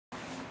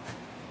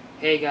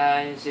Hey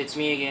guys, it's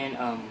me again.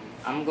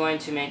 I'm going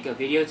to make a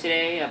video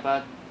today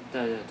about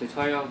the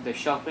tutorial of the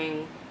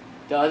shuffling.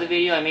 The other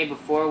video I made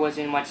before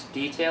wasn't much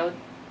detailed.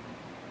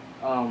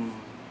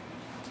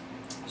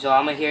 So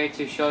I'm here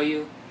to show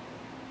you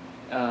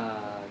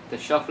the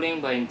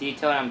shuffling, but in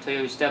detail. I'm going to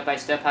tell you step by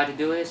step how to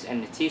do this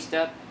and the T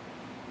step.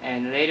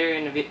 And later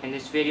in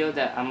this video,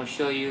 that I'm going to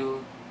show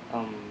you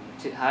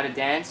how to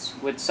dance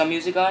with some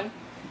music on.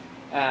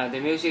 The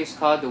music is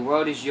called "The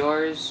World Is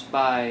Yours"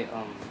 by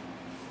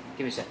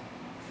give me a sec.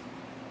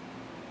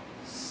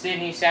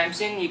 Sydney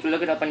Sampson. You can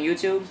look it up on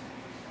YouTube,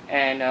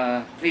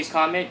 and please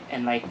comment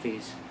and like,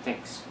 please.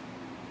 Thanks.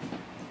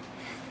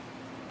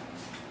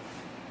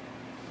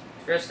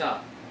 First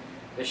off,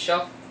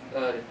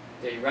 the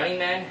running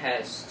man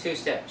has 2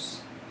 steps.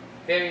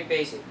 Very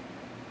basic.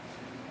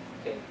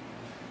 Okay.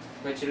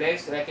 Put your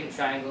legs like in a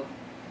triangle.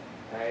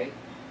 Alright.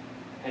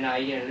 And now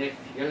you're gonna lift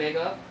your leg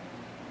up,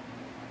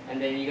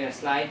 and then you're gonna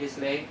slide this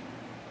leg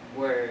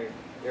where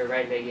your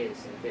right leg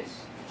is, like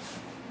this.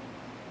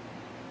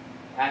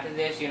 After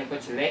this, you're going to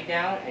put your leg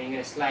down and you're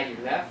going to slide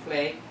your left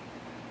leg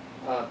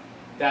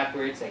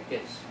backwards like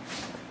this.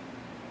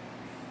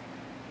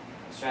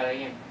 Let's try that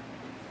again.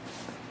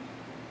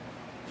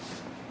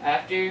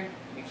 After you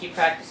keep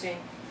practicing,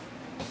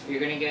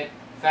 you're going to get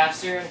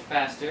faster and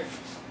faster.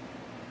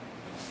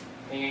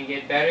 And you're going to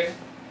get better.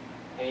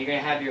 And you're going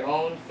to have your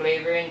own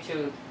flavor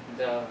into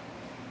the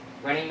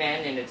running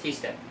man and the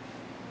T-step.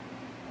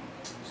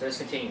 So let's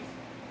continue.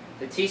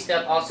 The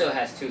T-step also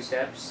has 2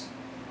 steps.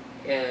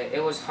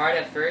 It was hard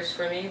at first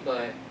for me,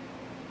 but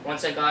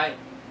once I got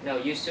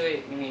used to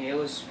it, it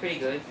was pretty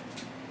good.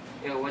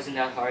 It wasn't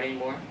that hard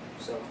anymore.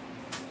 So,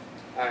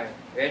 alright,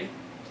 ready?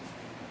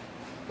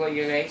 Put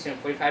your legs in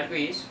 45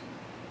 degrees.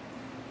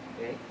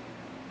 Okay.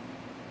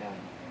 Now,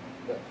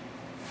 go.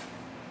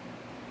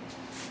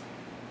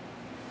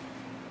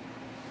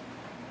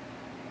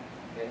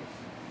 Okay.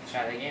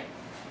 Try that again.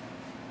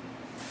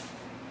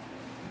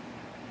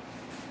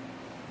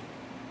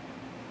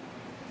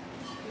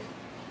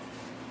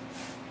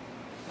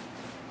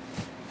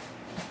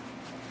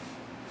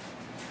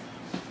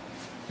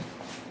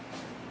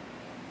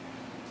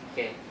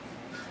 Okay,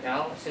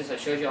 now since I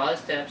showed you all the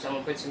steps, I'm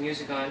going to put some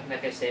music on,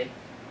 like I said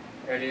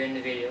earlier in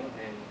the video,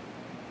 and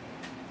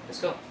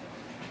let's go.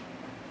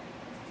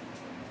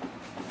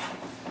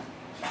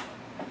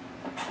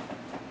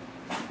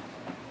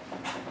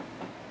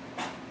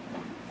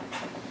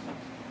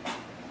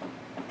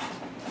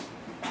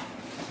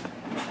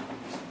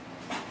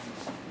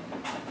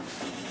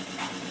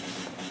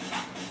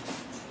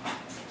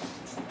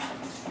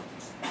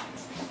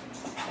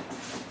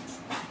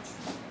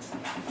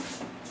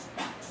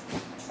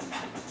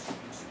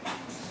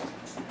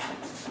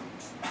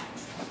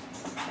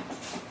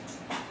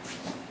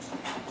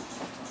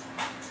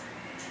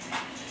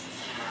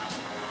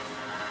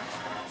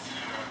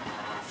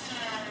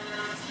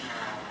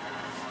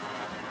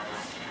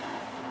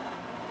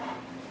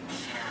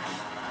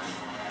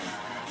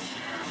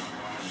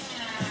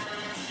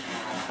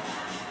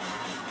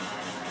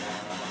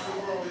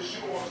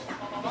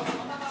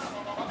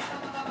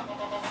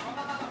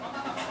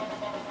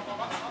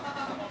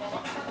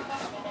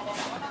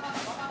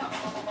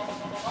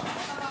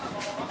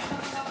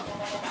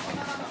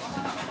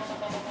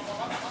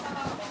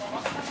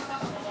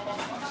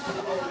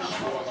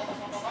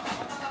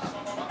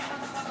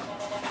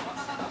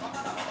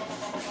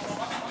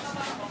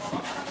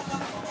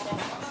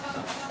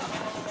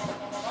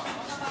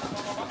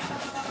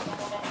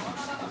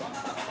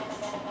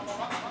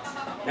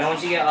 Now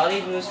once you get all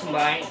these moves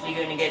combined,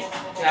 you're going to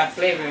have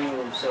flavoring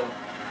moves. So,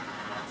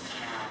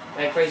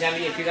 like for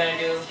example, if you're going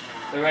to do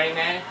the running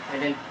man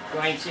and then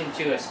going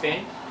into a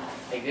spin,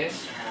 like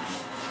this,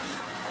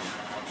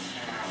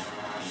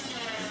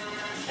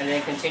 and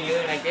then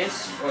continuing like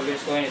this, or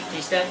just going to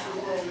T-step.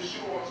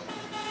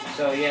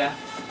 So yeah,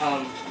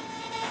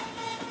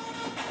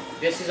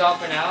 this is all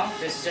for now.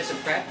 This is just a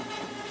prep.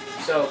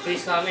 So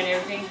please comment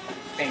everything.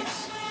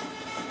 Thanks.